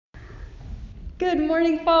Good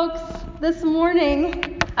morning, folks. This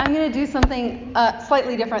morning, I'm going to do something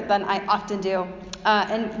slightly different than I often do.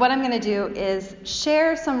 And what I'm going to do is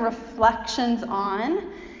share some reflections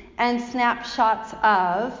on and snapshots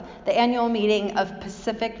of the annual meeting of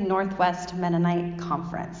Pacific Northwest Mennonite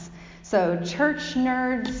Conference. So, church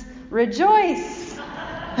nerds, rejoice!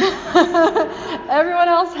 Everyone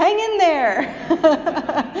else, hang in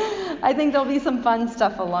there! I think there'll be some fun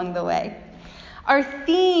stuff along the way. Our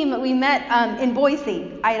theme, we met in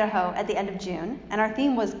Boise, Idaho at the end of June, and our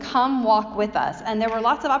theme was Come Walk With Us. And there were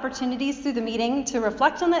lots of opportunities through the meeting to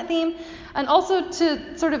reflect on that theme and also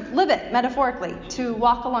to sort of live it metaphorically, to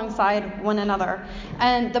walk alongside one another.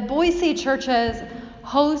 And the Boise churches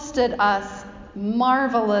hosted us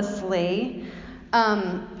marvelously.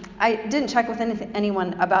 I didn't check with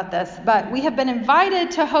anyone about this, but we have been invited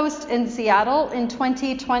to host in Seattle in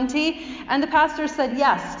 2020, and the pastor said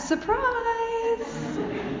yes. Surprise!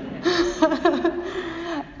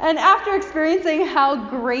 And after experiencing how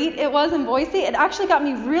great it was in Boise, it actually got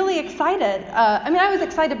me really excited. I was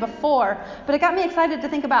excited before, but it got me excited to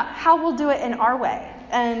think about how we'll do it in our way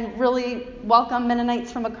and really welcome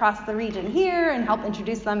Mennonites from across the region here and help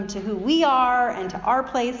introduce them to who we are and to our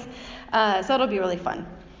place. So it'll be really fun.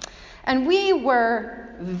 And we were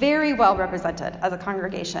very well represented as a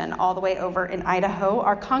congregation all the way over in Idaho.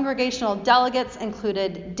 Our congregational delegates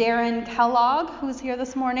included Darren Kellogg, who's here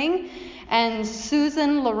this morning, and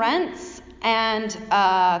Susan Lawrence, and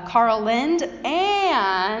Carl Lind,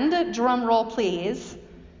 and, drum roll please,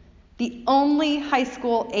 the only high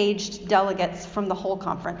school aged delegates from the whole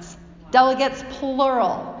conference. Delegates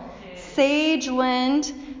plural. Sage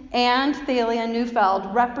Lind and Thalia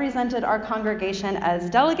Neufeld represented our congregation as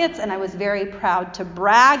delegates, and I was very proud to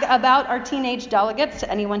brag about our teenage delegates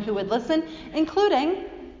to anyone who would listen, including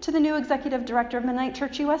to the new executive director of Mennonite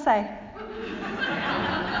Church USA.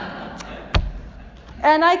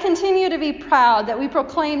 And I continue to be proud that we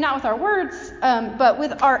proclaim, not with our words, but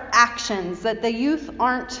with our actions, that the youth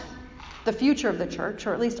aren't the future of the church,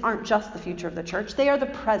 or at least aren't just the future of the church. They are the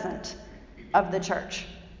present of the church.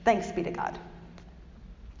 Thanks be to God.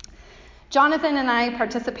 Jonathan and I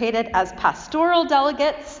participated as pastoral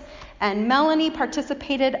delegates, and Melanie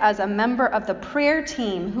participated as a member of the prayer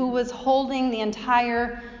team who was holding the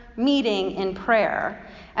entire meeting in prayer.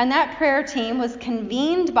 And that prayer team was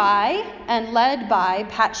convened by and led by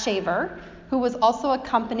Pat Shaver, who was also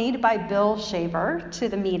accompanied by Bill Shaver to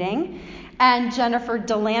the meeting. And Jennifer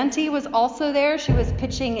Delanty was also there. She was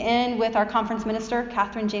pitching in with our conference minister,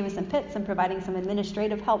 Catherine Jameson Pitts, and providing some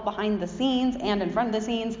administrative help behind the scenes and in front of the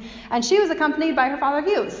scenes. And she was accompanied by her father,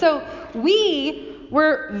 Hugh. So we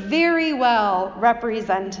were very well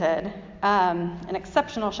represented, an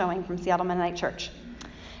exceptional showing from Seattle Mennonite Church.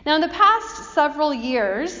 Now, in the past several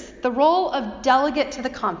years, the role of delegate to the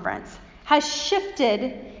conference has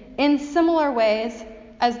shifted in similar ways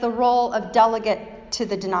as the role of delegate to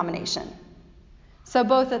the denomination. So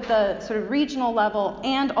both at the sort of regional level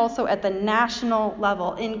and also at the national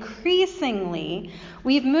level, increasingly,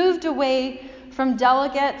 we've moved away from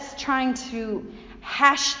delegates trying to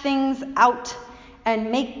hash things out and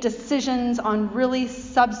make decisions on really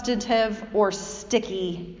substantive or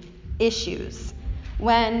sticky issues,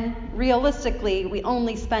 when realistically we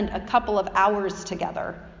only spend a couple of hours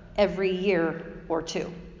together every year or two.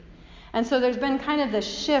 And so there's been kind of this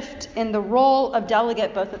shift in the role of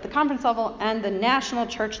delegate, both at the conference level and the national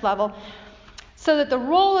church level, so that the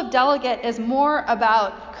role of delegate is more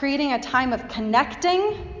about creating a time of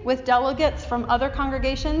connecting with delegates from other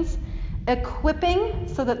congregations, equipping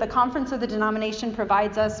so that the conference or the denomination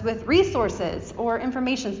provides us with resources or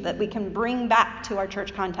information that we can bring back to our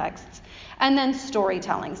church contexts, and then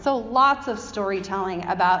storytelling. So lots of storytelling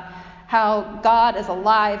about how God is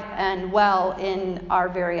alive and well in our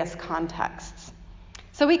various contexts.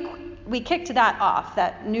 So we kicked that off,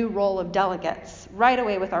 that new role of delegates, right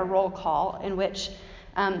away with our roll call, in which,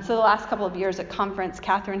 so the last couple of years at conference,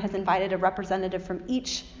 Catherine has invited a representative from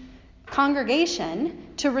each congregation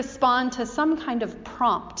to respond to some kind of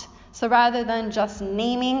prompt. So rather than just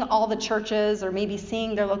naming all the churches or maybe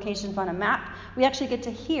seeing their locations on a map, we actually get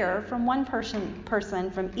to hear from one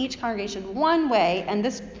person from each congregation one way, and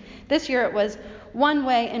this year it was one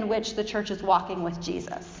way in which the church is walking with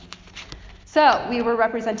Jesus. So we were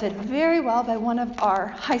represented very well by one of our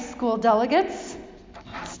high school delegates,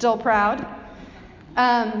 still proud,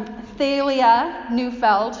 Thalia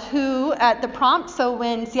Neufeld, who at the prompt, so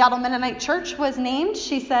when Seattle Mennonite Church was named,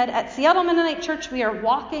 she said, "At Seattle Mennonite Church, we are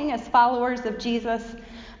walking as followers of Jesus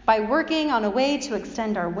by working on a way to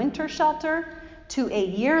extend our winter shelter to a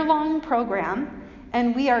year-long program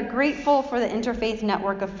And we are grateful for the interfaith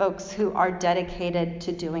network of folks who are dedicated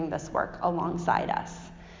to doing this work alongside us.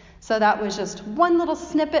 So that was just one little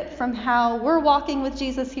snippet from how we're walking with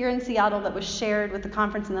Jesus here in Seattle that was shared with the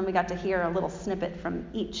conference, and then we got to hear a little snippet from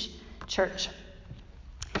each church.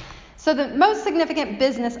 So the most significant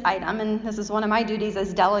business item, and this is one of my duties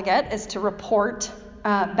as delegate, is to report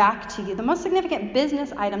back to you. The most significant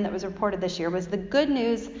business item that was reported this year was the good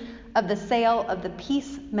news of the sale of the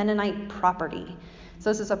Peace Mennonite property. So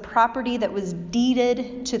this is a property that was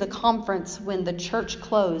deeded to the conference when the church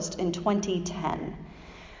closed in 2010.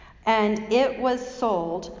 And it was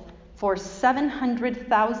sold for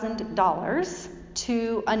 $700,000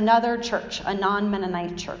 to another church, a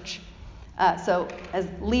non-Mennonite church. So as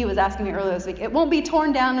Lee was asking me earlier this week, it won't be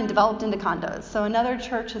torn down and developed into condos. So another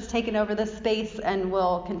church has taken over this space and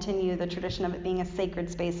will continue the tradition of it being a sacred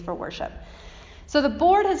space for worship. So the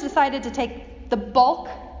board has decided to take the bulk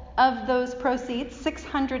of those proceeds,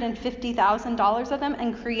 $650,000 of them,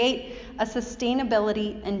 and create a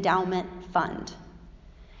sustainability endowment fund.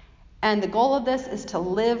 And the goal of this is to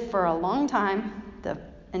live for a long time, the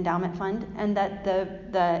endowment fund, and that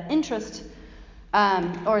the interest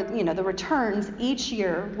the returns each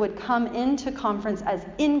year would come into conference as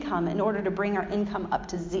income in order to bring our income up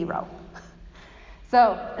to zero.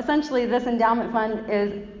 So essentially, this endowment fund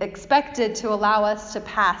is expected to allow us to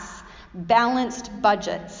pass balanced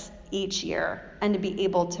budgets each year and to be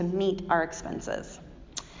able to meet our expenses.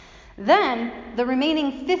 Then the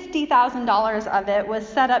remaining $50,000 of it was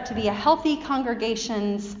set up to be a Healthy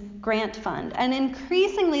Congregations grant fund. And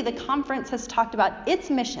increasingly, the conference has talked about its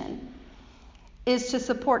mission is to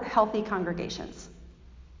support healthy congregations.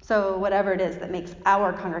 So whatever it is that makes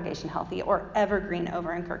our congregation healthy, or Evergreen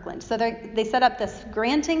over in Kirkland. So they set up this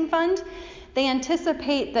granting fund. They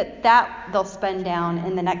anticipate that they'll spend down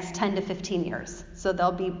in the next 10 to 15 years. So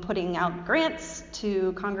they'll be putting out grants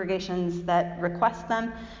to congregations that request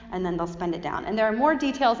them, and then they'll spend it down. And there are more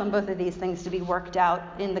details on both of these things to be worked out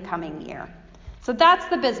in the coming year. So that's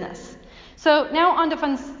the business. So now on to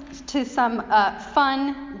some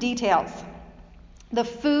fun details. The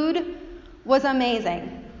food was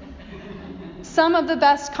amazing. Some of the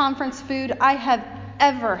best conference food I have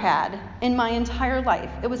ever had in my entire life.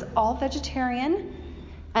 It was all vegetarian,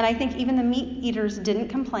 and I think even the meat eaters didn't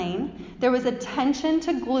complain. There was attention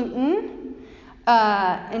to gluten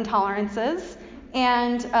intolerances,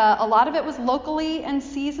 and a lot of it was locally and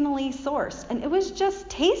seasonally sourced, and it was just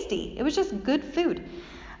tasty. It was just good food.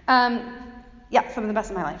 Some of the best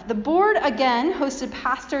of my life. The board, again, hosted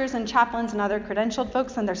pastors and chaplains and other credentialed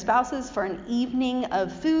folks and their spouses for an evening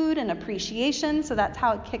of food and appreciation. So that's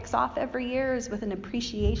how it kicks off every year, is with an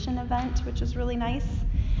appreciation event, which is really nice.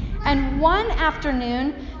 And one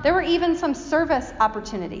afternoon, there were even some service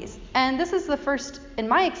opportunities. And this is the first, in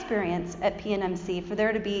my experience at PNMC, for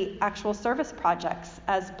there to be actual service projects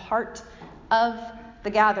as part of the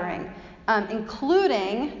gathering,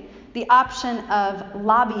 including the option of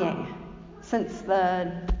lobbying, since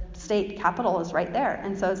the state capitol is right there.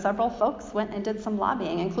 And so several folks went and did some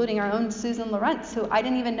lobbying, including our own Susan Lawrence, who I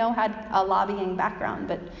didn't even know had a lobbying background,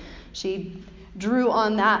 but she drew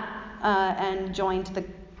on that and joined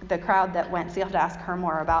the crowd that went. So you'll have to ask her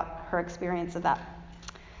more about her experience of that.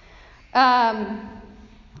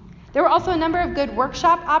 There were also a number of good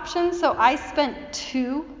workshop options. So I spent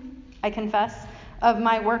 2, I confess, of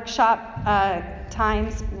my workshop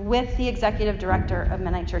times with the executive director of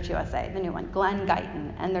Mennonite Church USA, the new one, Glenn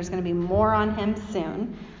Guyton, and there's going to be more on him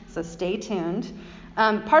soon, so stay tuned.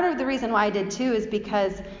 Part of the reason why I did 2 is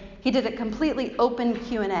because he did a completely open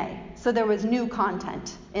Q&A, so there was new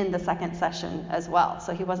content in the second session as well,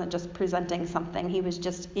 so he wasn't just presenting something, he was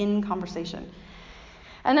just in conversation.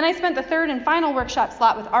 And then I spent the third and final workshop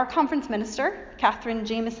slot with our conference minister, Catherine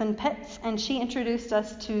Jameson Pitts, and she introduced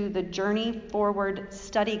us to the Journey Forward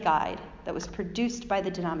study guide that was produced by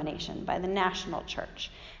the denomination, by the National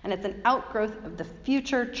Church. And it's an outgrowth of the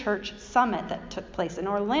Future Church Summit that took place in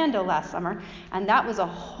Orlando last summer, and that was a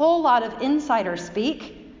whole lot of insider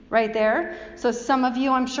speak right there. So some of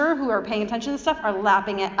you, I'm sure, who are paying attention to this stuff are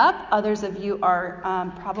lapping it up. Others of you are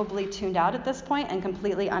probably tuned out at this point and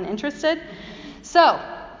completely uninterested. So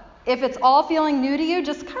if it's all feeling new to you,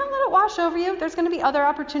 just kind of let it wash over you. There's going to be other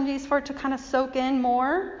opportunities for it to kind of soak in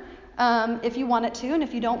more if you want it to. And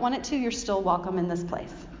if you don't want it to, you're still welcome in this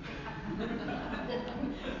place.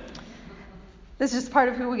 This is just part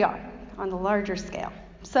of who we are on the larger scale.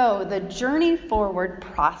 So the Journey Forward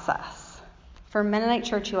process for Mennonite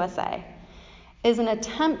Church USA is an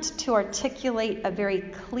attempt to articulate a very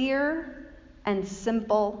clear and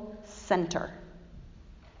simple center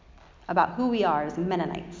about who we are as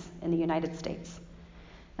Mennonites in the United States.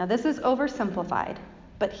 Now, this is oversimplified,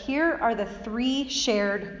 but here are the 3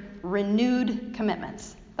 shared renewed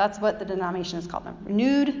commitments. That's what the denomination has called them.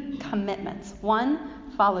 Renewed commitments. 1,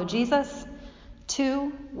 follow Jesus.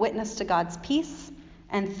 2, witness to God's peace.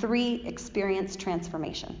 And 3, experience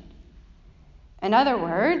transformation. In other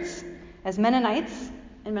words, as Mennonites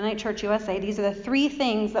in Mennonite Church USA, these are the 3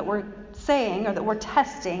 things that we're saying, or that we're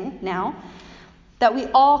testing now, that we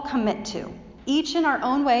all commit to, each in our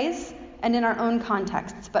own ways and in our own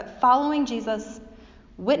contexts, but following Jesus,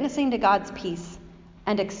 witnessing to God's peace,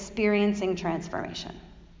 and experiencing transformation.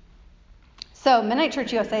 So Mennonite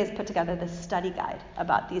Church USA has put together this study guide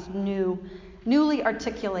about these newly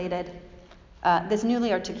articulated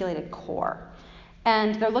core.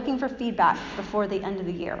 And they're looking for feedback before the end of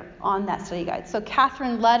the year on that study guide. So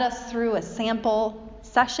Catherine led us through a sample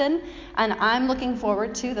session, and I'm looking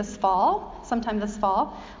forward to sometime this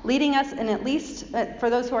fall, leading us in at least, for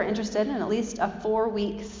those who are interested, in at least a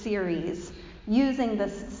 4-week series using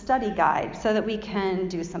this study guide so that we can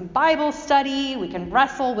do some Bible study, we can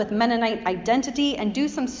wrestle with Mennonite identity, and do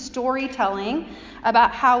some storytelling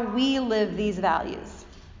about how we live these values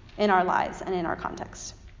in our lives and in our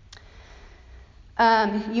context.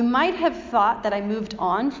 You might have thought that I moved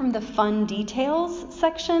on from the fun details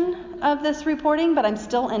section of this reporting, but I'm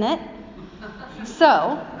still in it.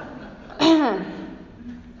 So,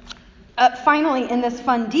 finally, in this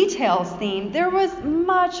fun details theme, there was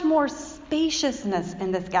much more spaciousness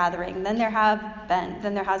in this gathering than there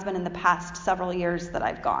has been in the past several years that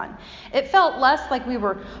I've gone. It felt less like we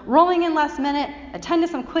were rolling in last minute, attend to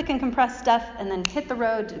some quick and compressed stuff, and then hit the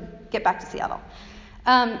road to get back to Seattle.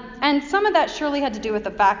 And some of that surely had to do with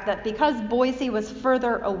the fact that because Boise was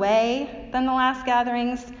further away than the last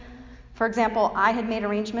gatherings, for example, I had made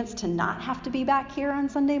arrangements to not have to be back here on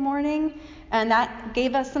Sunday morning, and that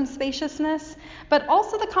gave us some spaciousness. But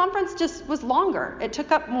also the conference just was longer. It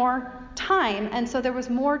took up more time, and so there was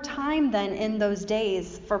more time then in those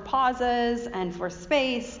days for pauses and for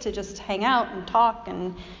space to just hang out and talk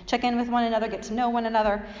and check in with one another, get to know one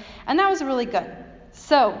another, and that was really good.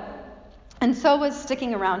 So was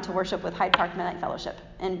sticking around to worship with Hyde Park Mennonite Fellowship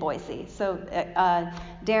in Boise. So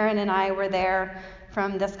Darren and I were there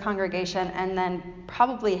from this congregation, and then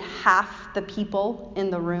probably half the people in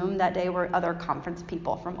the room that day were other conference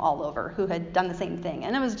people from all over who had done the same thing.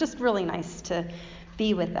 And it was just really nice to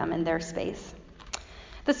be with them in their space.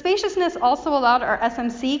 The spaciousness also allowed our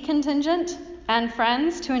SMC contingent and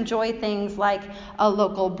friends to enjoy things like a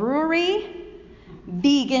local brewery,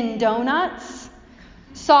 vegan donuts,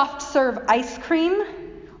 soft serve ice cream,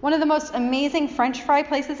 one of the most amazing French fry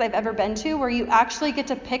places I've ever been to, where you actually get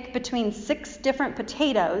to pick between 6 different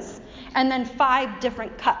potatoes and then 5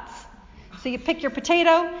 different cuts. So you pick your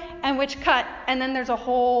potato and which cut, and then there's a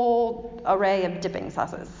whole array of dipping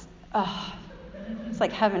sauces. Oh, it's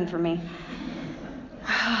like heaven for me.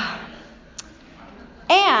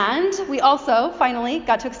 And we also finally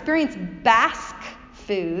got to experience Basque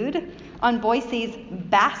food on Boise's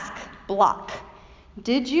Basque Block.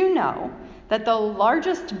 Did you know that the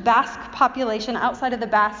largest Basque population outside of the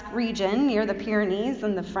Basque region, near the Pyrenees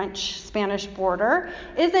and the French-Spanish border,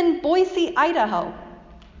 is in Boise, Idaho?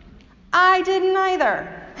 I didn't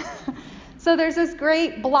either. So there's this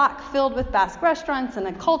great block filled with Basque restaurants and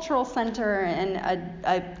a cultural center and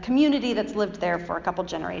a community that's lived there for a couple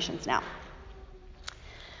generations now.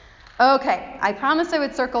 Okay, I promised I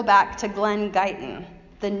would circle back to Glenn Guyton,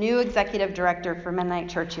 the new executive director for Mennonite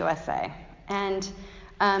Church USA. And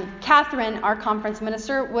Catherine, our conference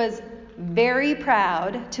minister, was very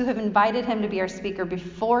proud to have invited him to be our speaker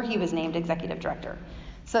before he was named executive director.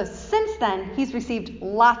 So since then, he's received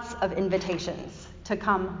lots of invitations to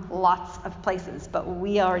come lots of places, but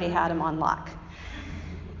we already had him on lock.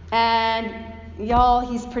 And y'all,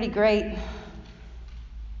 he's pretty great.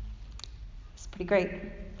 He's pretty great.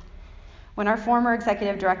 When our former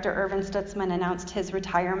executive director, Irvin Stutzman, announced his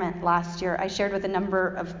retirement last year, I shared with a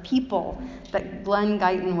number of people that Glenn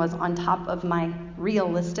Guyton was on top of my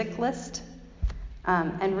realistic list.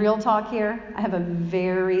 And real talk here, I have a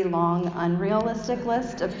very long unrealistic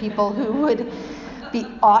list of people who would be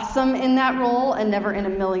awesome in that role and never in a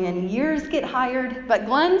million years get hired. But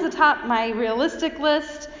Glenn's atop my realistic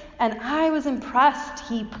list, and I was impressed.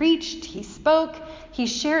 He preached, he spoke, he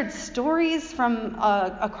shared stories from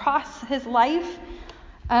across his life.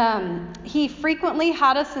 He frequently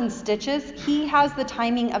had us in stitches. He has the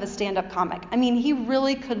timing of a stand-up comic. I mean, he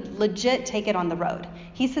really could legit take it on the road.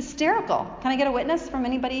 He's hysterical. Can I get a witness from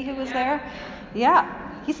anybody who was there?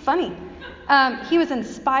 Yeah, he's funny. He was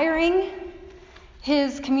inspiring.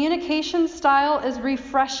 His communication style is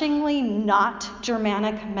refreshingly not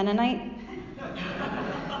Germanic Mennonite.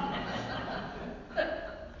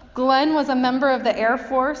 Glenn was a member of the Air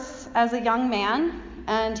Force as a young man,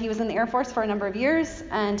 and he was in the Air Force for a number of years,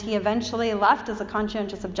 and he eventually left as a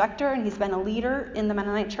conscientious objector, and he's been a leader in the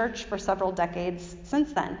Mennonite Church for several decades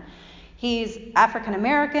since then. He's African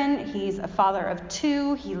American, he's a father of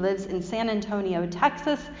 2, he lives in San Antonio,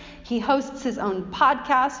 Texas. He hosts his own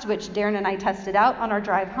podcast, which Darren and I tested out on our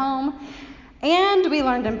drive home. And we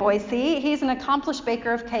learned in Boise, he's an accomplished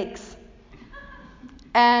baker of cakes.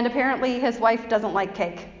 And apparently his wife doesn't like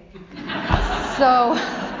cake. So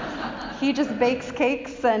he just bakes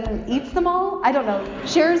cakes and eats them all. I don't know,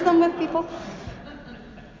 shares them with people.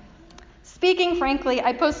 Speaking frankly,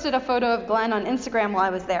 I posted a photo of Glenn on Instagram while I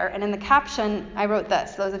was there, and in the caption, I wrote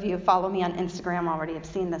this. Those of you who follow me on Instagram already have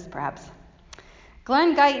seen this, perhaps.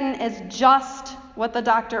 Glenn Guyton is just what the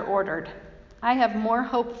doctor ordered. I have more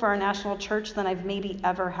hope for our national church than I've maybe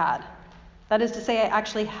ever had. That is to say, I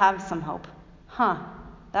actually have some hope.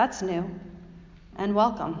 That's new. And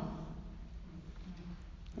welcome.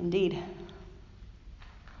 Indeed.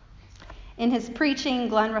 In his preaching,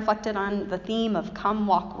 Glenn reflected on the theme of come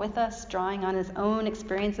walk with us, drawing on his own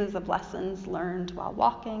experiences of lessons learned while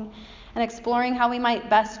walking, and exploring how we might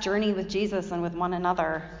best journey with Jesus and with one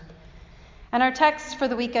another. And our text for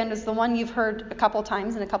the weekend is the one you've heard a couple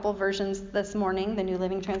times in a couple versions this morning, the New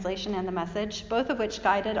Living Translation and the Message, both of which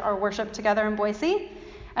guided our worship together in Boise.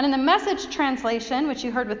 And in the Message translation, which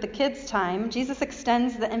you heard with the kids' time, Jesus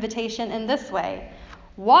extends the invitation in this way: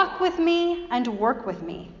 walk with me and work with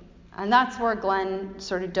me. And that's where Glenn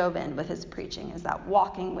sort of dove in with his preaching, is that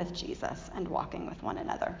walking with Jesus and walking with one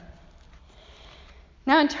another.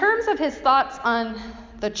 Now, in terms of his thoughts on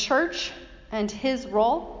the church and his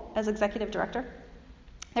role as executive director,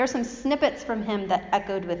 there are some snippets from him that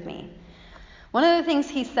echoed with me. One of the things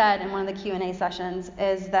he said in one of the Q&A sessions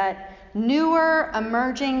is that newer,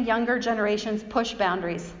 emerging, younger generations push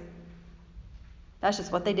boundaries. That's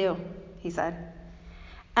just what they do, he said.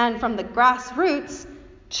 And from the grassroots,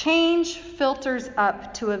 change filters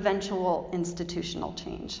up to eventual institutional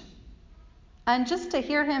change. And just to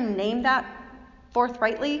hear him name that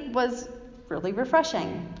forthrightly was really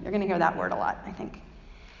refreshing. You're going to hear that word a lot, I think.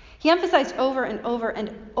 He emphasized over and over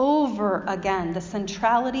and over again the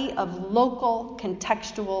centrality of local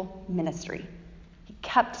contextual ministry. He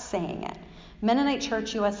kept saying it. Mennonite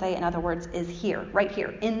Church USA, in other words, is here, right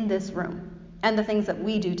here, in this room, and the things that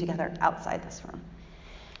we do together outside this room.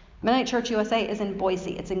 Mennonite Church USA is in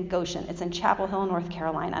Boise, it's in Goshen, it's in Chapel Hill, North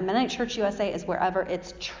Carolina. Mennonite Church USA is wherever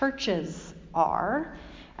its churches are,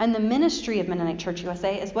 and the ministry of Mennonite Church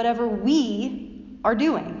USA is whatever we are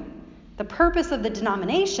doing. The purpose of the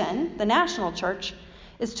denomination, the national church,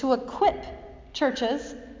 is to equip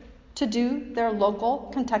churches to do their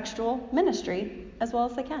local contextual ministry as well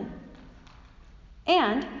as they can,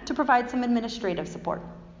 and to provide some administrative support.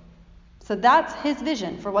 So that's his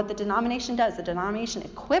vision for what the denomination does. The denomination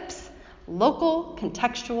equips local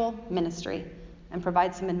contextual ministry and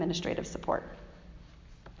provides some administrative support.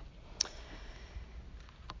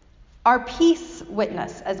 Our peace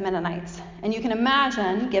witness as Mennonites, and you can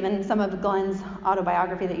imagine, given some of Glenn's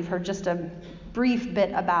autobiography that you've heard just a brief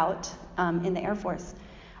bit about in the Air Force,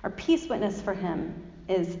 our peace witness for him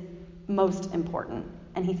is most important.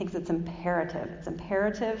 And he thinks it's imperative. It's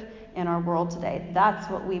imperative in our world today. That's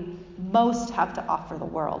what we most have to offer the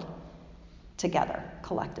world together,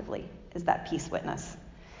 collectively, is that peace witness.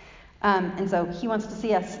 And so he wants to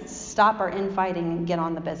see us stop our infighting and get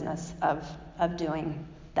on the business of doing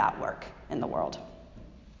that work in the world.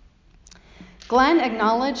 Glenn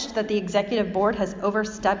acknowledged that the executive board has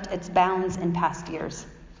overstepped its bounds in past years.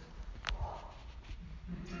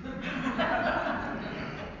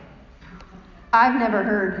 I've never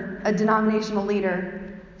heard a denominational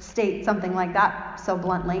leader state something like that so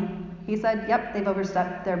bluntly. He said, yep, they've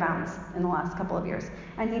overstepped their bounds in the last couple of years.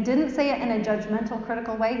 And he didn't say it in a judgmental,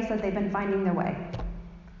 critical way. He said they've been finding their way.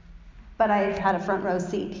 But I've had a front row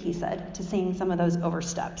seat, he said, to seeing some of those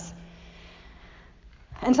oversteps.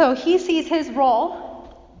 And so he sees his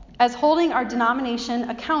role as holding our denomination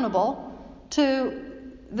accountable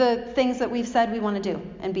to the things that we've said we want to do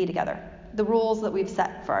and be together, the rules that we've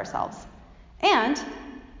set for ourselves. And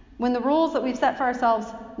when the rules that we've set for ourselves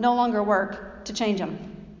no longer work, to change them.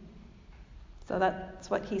 So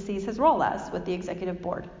that's what he sees his role as with the executive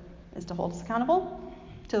board, is to hold us accountable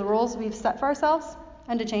to the rules we've set for ourselves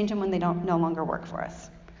and to change them when they don't no longer work for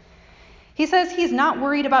us. He says he's not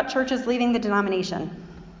worried about churches leaving the denomination.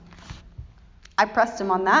 I pressed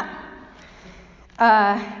him on that.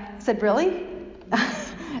 Said, really?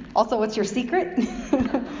 Also, what's your secret?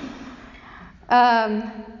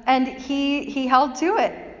 And he held to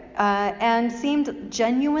it and seemed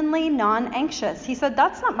genuinely non-anxious. He said,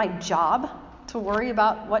 that's not my job to worry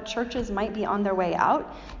about what churches might be on their way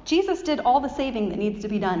out. Jesus did all the saving that needs to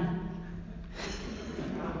be done.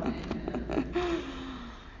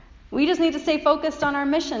 We just need to stay focused on our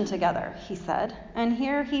mission together, he said. And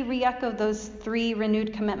here he re-echoed those 3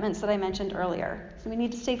 renewed commitments that I mentioned earlier. So we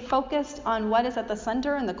need to stay focused on what is at the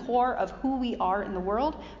center and the core of who we are in the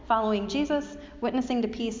world, following Jesus, witnessing to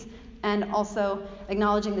peace, and also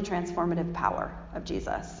acknowledging the transformative power of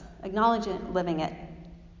Jesus. Acknowledging it, living it,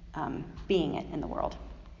 being it in the world.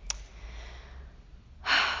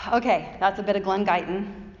 Okay, that's a bit of Glenn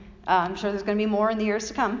Guyton. I'm sure there's going to be more in the years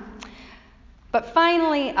to come. But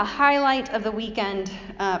finally, a highlight of the weekend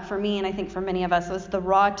for me, and I think for many of us, was the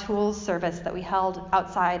Raw Tools service that we held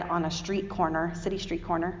outside on a street corner, city street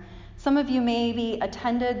corner. Some of you maybe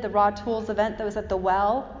attended the Raw Tools event that was at the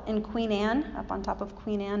Well in Queen Anne, up on top of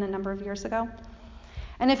Queen Anne a number of years ago.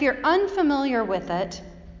 And if you're unfamiliar with it,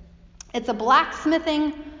 it's a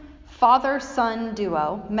blacksmithing father-son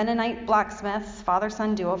duo, Mennonite blacksmiths,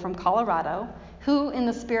 father-son duo from Colorado, who, in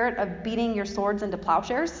the spirit of beating your swords into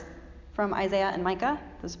plowshares, from Isaiah and Micah,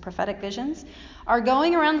 those prophetic visions, are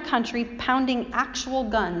going around the country pounding actual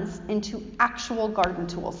guns into actual garden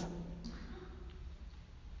tools.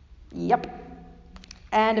 Yep.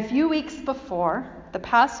 And a few weeks before, the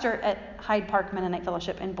pastor at Hyde Park Mennonite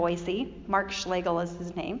Fellowship in Boise, Mark Schlegel is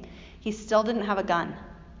his name, he still didn't have a gun.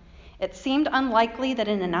 It seemed unlikely that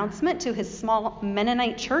an announcement to his small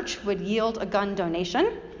Mennonite church would yield a gun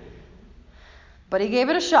donation, but he gave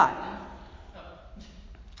it a shot.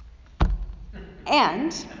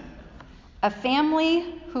 And a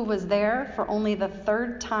family who was there for only the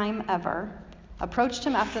 3rd time ever approached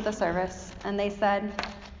him after the service, and they said,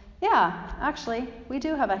 yeah, actually, we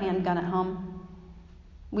do have a handgun at home.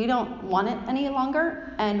 We don't want it any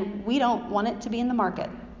longer, and we don't want it to be in the market.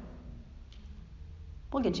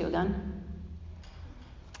 We'll get you a gun.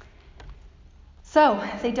 So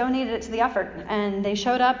they donated it to the effort, and they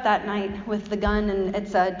showed up that night with the gun, and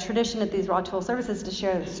it's a tradition at these Raw Tool services to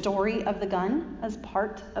share the story of the gun as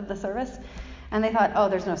part of the service. And they thought, oh,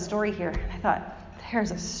 there's no story here. And I thought,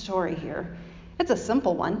 there's a story here. It's a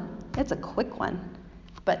simple one. It's a quick one.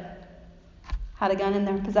 But had a gun in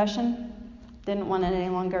their possession, didn't want it any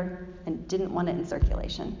longer, and didn't want it in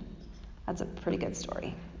circulation. That's a pretty good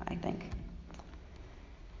story, I think.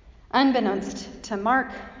 Unbeknownst to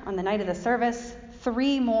Mark, on the night of the service,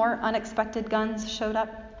 3 more unexpected guns showed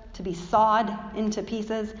up to be sawed into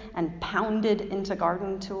pieces and pounded into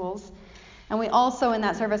garden tools. And we also in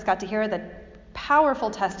that service got to hear the powerful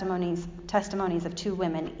testimonies of 2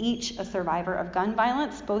 women, each a survivor of gun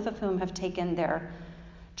violence, both of whom have taken their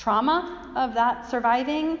trauma of that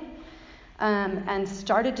surviving and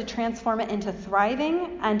started to transform it into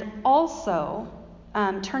thriving, and also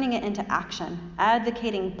turning it into action,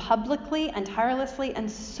 advocating publicly and tirelessly and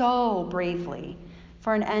so bravely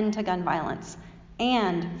for an end to gun violence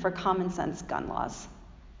and for common sense gun laws.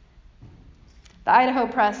 The Idaho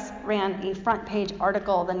Press ran a front page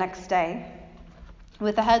article the next day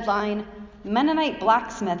with the headline, Mennonite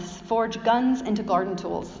Blacksmiths Forge Guns into Garden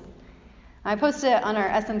Tools. I posted it on our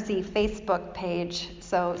SMC Facebook page,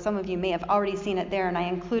 so some of you may have already seen it there, and I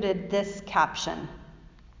included this caption.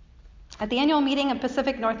 At the annual meeting of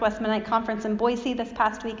Pacific Northwest Mennonite Conference in Boise this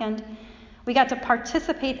past weekend, we got to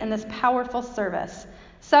participate in this powerful service.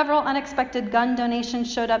 Several unexpected gun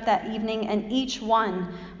donations showed up that evening, and each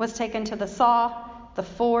one was taken to the saw, the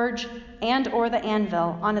forge, and or the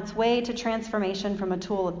anvil on its way to transformation from a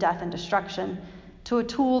tool of death and destruction to a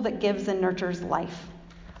tool that gives and nurtures life.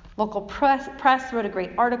 Local press wrote a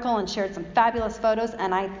great article and shared some fabulous photos,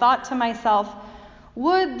 and I thought to myself,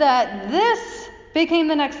 would that this became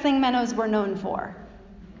the next thing Mennos were known for.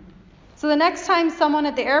 So the next time someone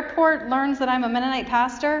at the airport learns that I'm a Mennonite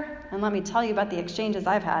pastor, and let me tell you about the exchanges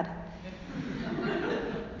I've had,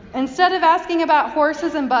 instead of asking about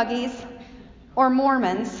horses and buggies or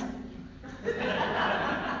Mormons,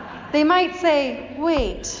 they might say,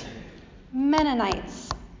 wait, Mennonites,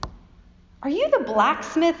 are you the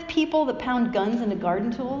blacksmith people that pound guns into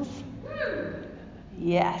garden tools?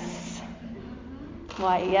 Yes.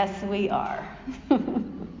 Why, yes, we are.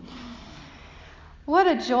 What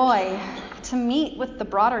a joy to meet with the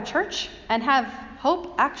broader church and have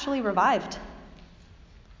hope actually revived.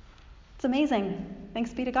 It's amazing.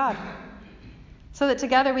 Thanks be to God. So that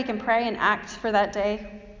together we can pray and act for that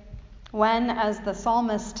day when, as the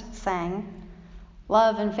psalmist sang,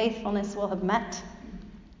 love and faithfulness will have met,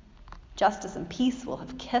 justice and peace will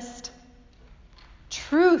have kissed,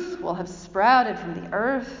 truth will have sprouted from the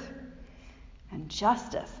earth, and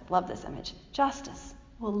justice, love this image, justice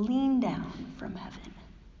will lean down from heaven.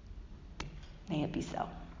 May it be so.